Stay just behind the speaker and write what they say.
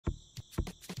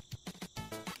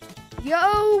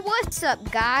Yo, what's up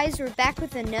guys? We're back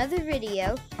with another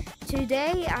video.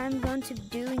 Today I'm going to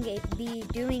be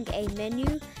doing a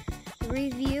menu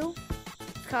review.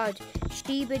 It's called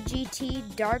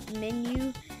ShibaGT Dark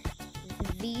Menu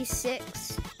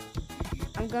V6.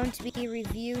 I'm going to be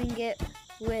reviewing it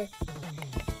with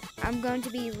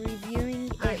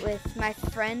my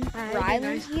friend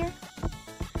Rylan here.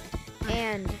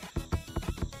 And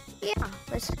yeah,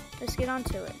 let's get on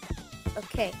to it.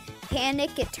 Okay.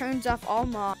 Panic, it turns off all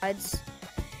mods.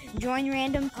 Join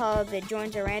random pub, it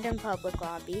joins a random public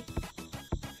lobby.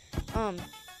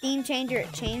 Theme changer,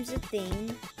 it changes the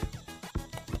theme.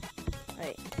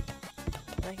 Wait,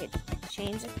 like it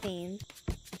changes the theme.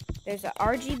 There's a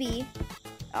RGB,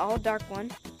 all dark one.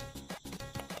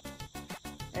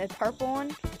 A purple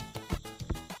one.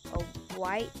 A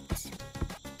white.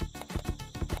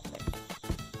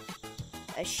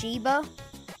 A Shiba.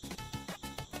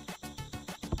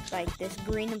 Like this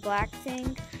green and black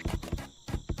thing.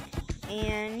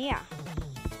 And yeah.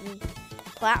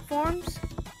 Platforms,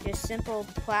 just simple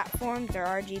platforms, they're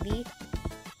RGB.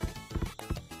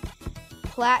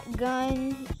 Plat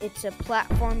gun, it's a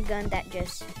platform gun that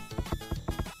just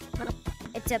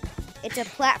it's a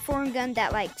platform gun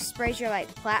that like sprays your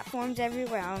like platforms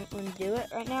everywhere. I don't want to do it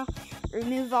right now.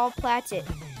 Remove all plats, it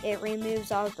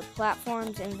removes all the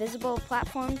platforms. Invisible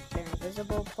platforms, they're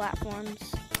invisible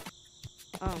platforms.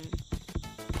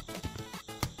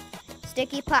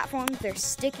 Sticky platforms, they're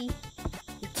sticky.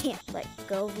 You can't let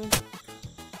go of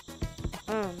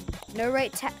them. No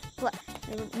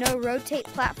rotate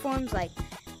platforms, like,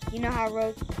 you know how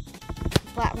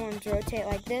platforms rotate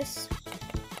like this?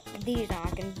 These are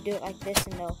not gonna do it like this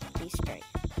and they'll be straight.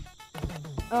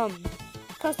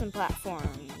 Custom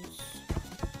platforms.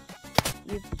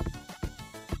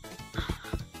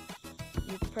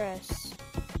 You press.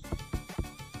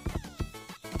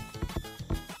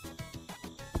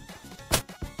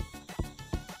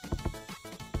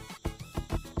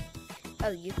 Oh,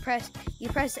 you press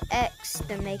X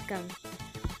to make them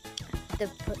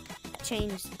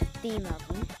change the theme of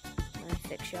them. Let me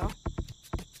fix y'all.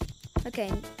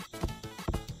 Okay.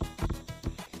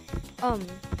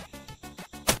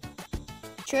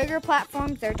 Trigger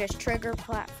platforms, they're just trigger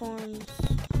platforms.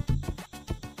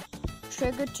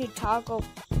 Trigger to toggle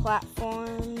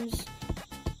platforms.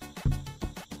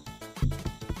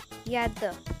 Yeah,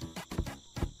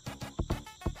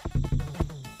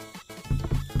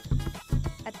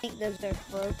 I think those are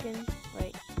broken.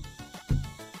 Wait.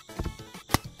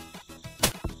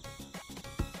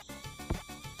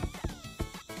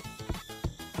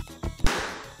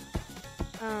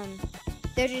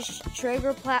 They're just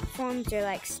trigger platforms. They're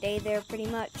like stay there pretty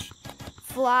much.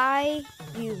 Fly,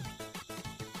 you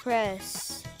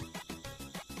press.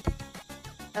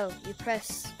 Oh, you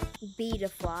press B to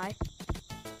fly.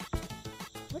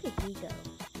 Where did he go?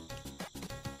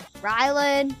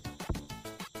 Rylan!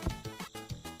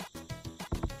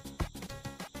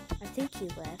 I think he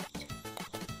left.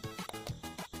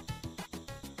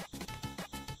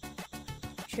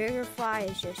 Trigger fly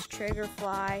is just trigger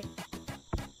fly.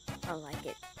 I like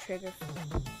it.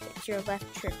 It's your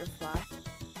left trigger fly.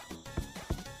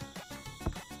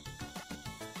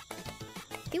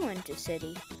 He went to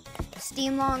city.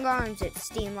 Steam long arms, it's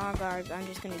steam long arms. I'm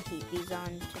just gonna keep these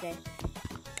on today.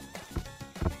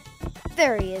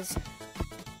 There he is.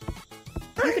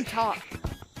 You can talk.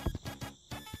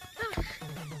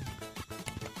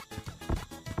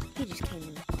 He just came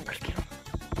in the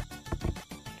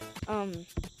corner.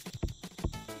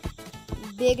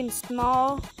 Big and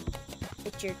small.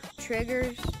 It's your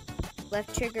triggers,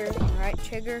 left trigger and right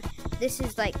trigger. This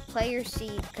is like player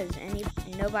C because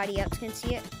nobody else can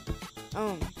see it.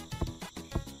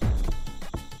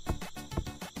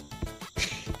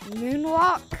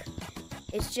 Moonwalk.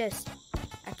 It's just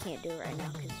I can't do it right now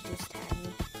because you just tagged me.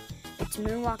 It's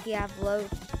moonwalk. You have low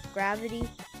gravity.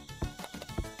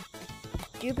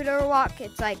 Jupiter walk.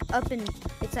 It's like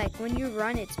it's like when you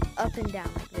run, it's up and down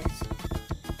like this.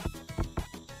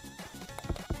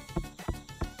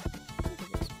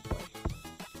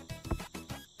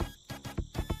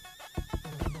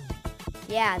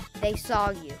 Yeah, they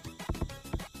saw you.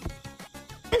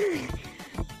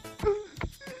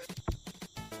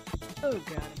 Oh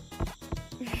god.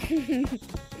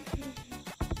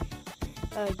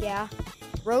 Oh yeah.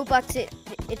 Robux, it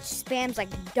spams like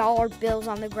dollar bills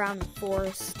on the ground in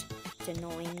forest. It's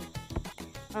annoying.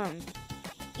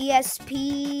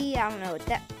 ESP, I don't know what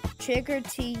that trigger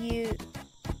to you.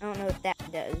 I don't know what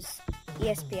that does.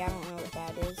 ESP, I don't know what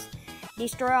that is.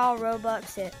 Destroy all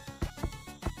Robux,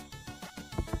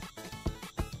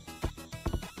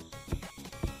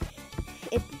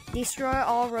 Destroy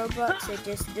all Robux. It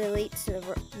just deletes the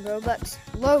Robux.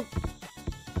 Low.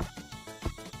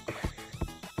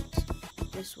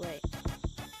 This way.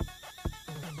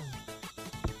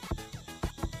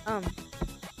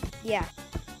 Yeah.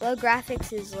 Low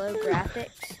graphics is low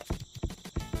graphics.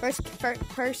 First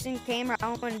person camera, I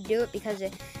don't want to do it because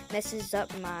it messes up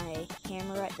my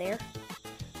camera right there.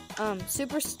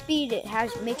 Super speed,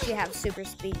 makes you have super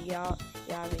speed. Y'all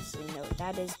obviously know what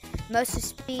that is. Most of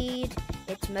speed,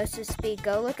 it's most of speed.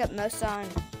 Go look up most on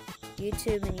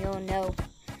YouTube and you'll know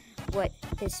what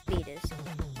his speed is.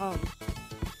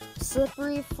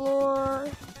 Slippery floor.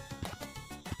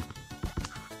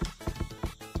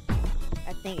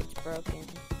 I think it's broken.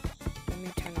 Let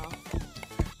me turn it off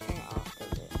a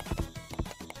bit.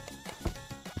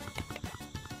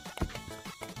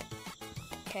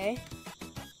 Okay.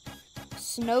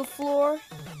 Snow floor.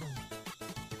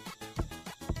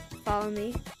 Follow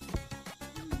me.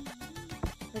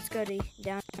 Let's go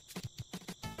down.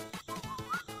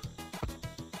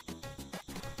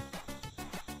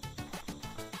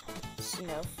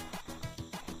 Snow.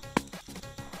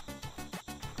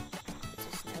 It's a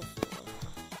snow floor.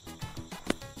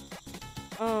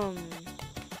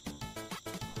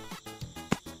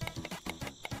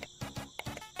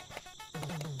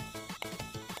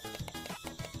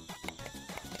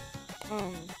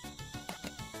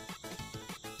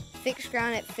 Fix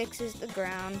ground, it fixes the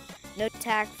ground. No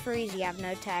tag freeze, you have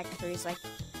no tag freeze. Like,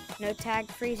 no tag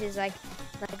freeze is like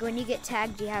when you get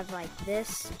tagged, you have like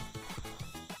this.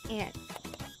 And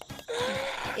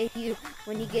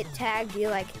when you get tagged, you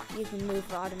can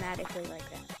move automatically like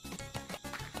that.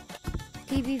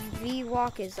 TBV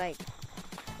walk is like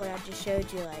what I just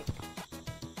showed you, like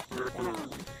that.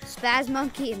 Spaz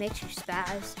monkey, it makes you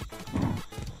spaz.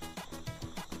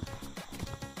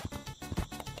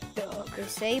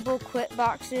 Disable quit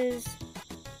boxes.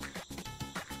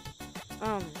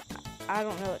 I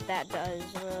don't know what that does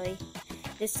really.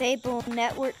 Disable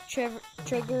network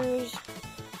triggers.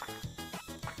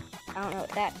 I don't know what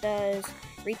that does.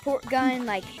 Report gun,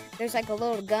 like there's like a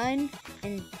little gun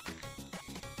and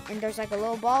there's like a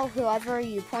little ball. Whoever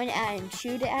you point it at and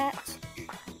shoot it at,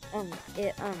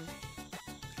 it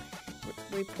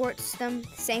reports them.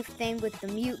 Same thing with the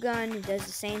mute gun. It does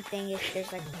the same thing if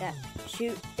there's like that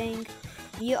shoot thing.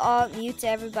 Mute all, mutes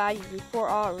everybody. Report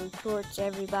all, reports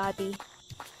everybody.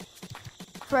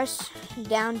 Press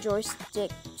down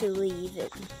joystick to leave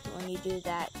it. When you do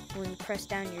that, when you press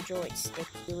down your joystick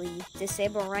to leave.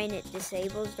 Disable rain, it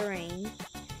disables the rain.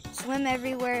 Swim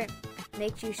everywhere,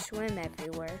 makes you swim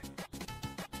everywhere.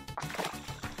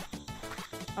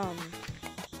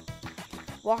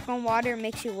 Walk on water,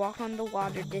 makes you walk on the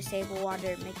water. Disable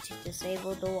water, makes you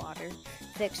disable the water.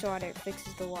 Fix water, it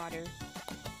fixes the water.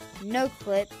 No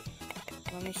clip.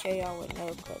 Let me show y'all what no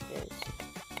clip is.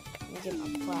 Let me get my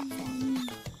platform.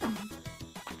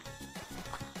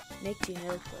 Makes you no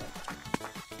clip.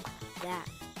 That.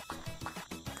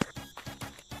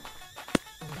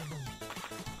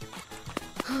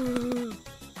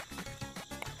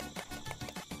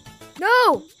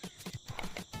 No!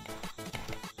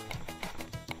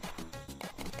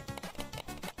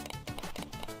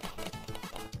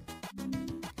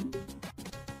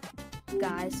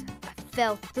 Guys, I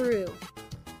fell through.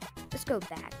 Let's go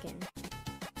back in.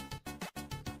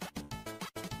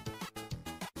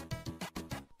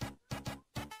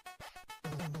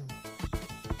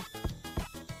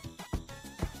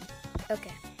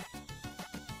 Okay.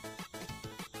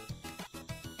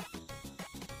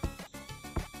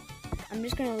 I'm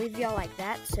just gonna leave y'all like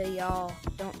that so y'all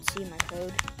don't see my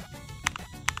code.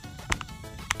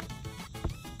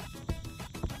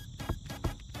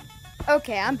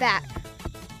 Okay, I'm back.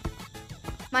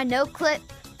 My no clip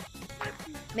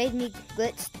made me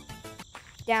glitch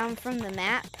down from the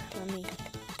map. Let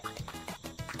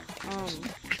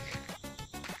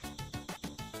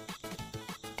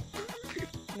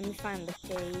me find the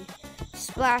page.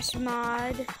 Splash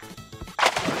mod.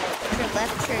 Under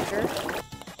left trigger.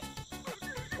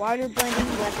 Water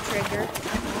blending left trigger.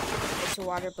 It's a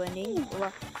water blending.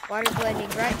 Water blending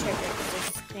right trigger.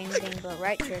 It's the same thing but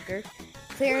right trigger.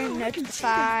 Clearing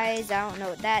notifies. I don't know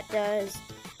what that does.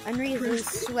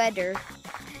 Unreleased sweater.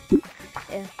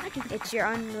 It's your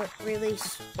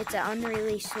unreleased. It's an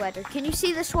unreleased sweater. Can you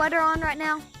see the sweater on right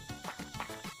now?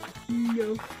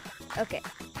 No. Okay.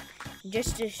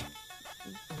 Just to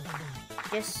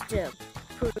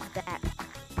prove that.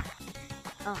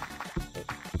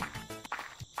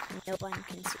 No one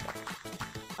can see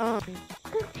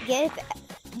it.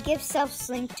 Give self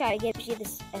slingshot. It gives you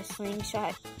a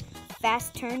slingshot.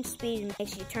 Fast turn speed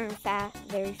makes you turn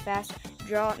very fast.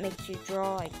 Draw, it makes you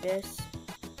draw like this.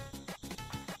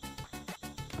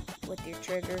 with your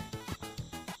trigger.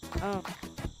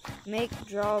 Make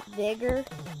draw bigger.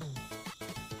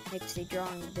 Makes the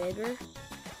drawing bigger.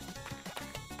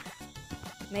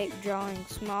 Make drawing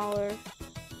smaller.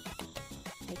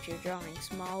 Makes your drawing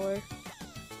smaller.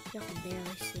 Y'all can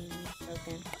barely see me.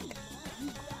 Okay.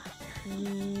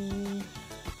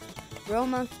 Roll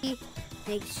monkey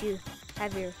makes you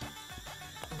have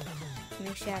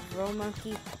roll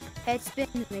monkey. Head spin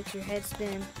makes your head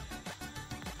spin.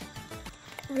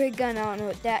 Rig gun, I don't know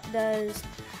what that does.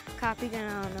 Copy gun,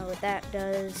 I don't know what that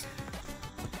does.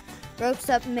 Ropes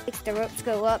up makes the ropes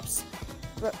go up.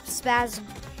 Spaz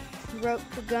rope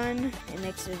gun, it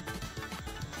makes a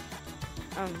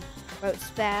rope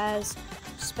spaz.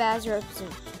 Spaz ropes,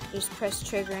 and just press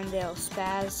trigger and they'll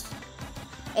spaz.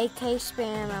 AK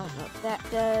spam, I don't know what that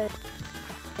does.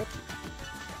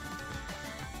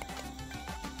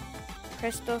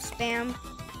 Crystal spam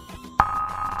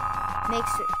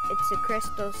makes it's a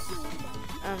crystal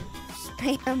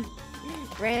spam.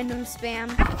 Random spam,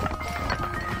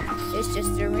 it's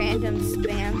just a random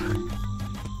spam.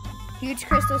 Huge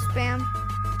crystal spam.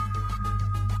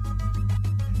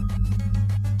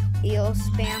 Eel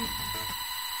spam.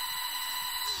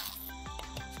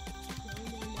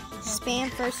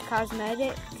 Spam first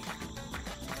cosmetic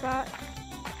spot.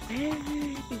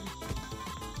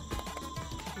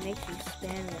 Makes you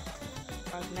spam it.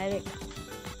 Cosmetic.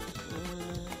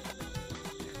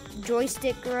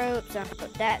 Joystick ropes, I don't know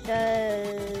what that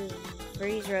does.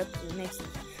 Freeze ropes, it makes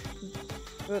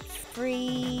ropes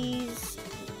freeze.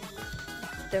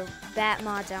 The bat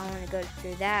mods, I don't want to go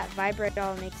through that. Vibrate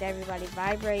all makes everybody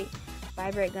vibrate.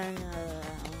 Vibrate gun, I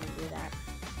don't want to do that.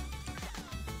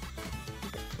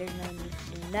 There's no need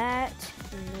in that.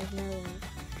 And there's no.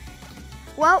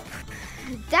 Well,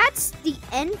 that's the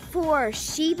end for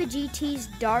ShibaGT's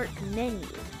dark menu.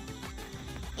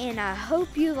 And I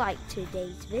hope you liked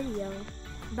today's video.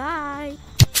 Bye.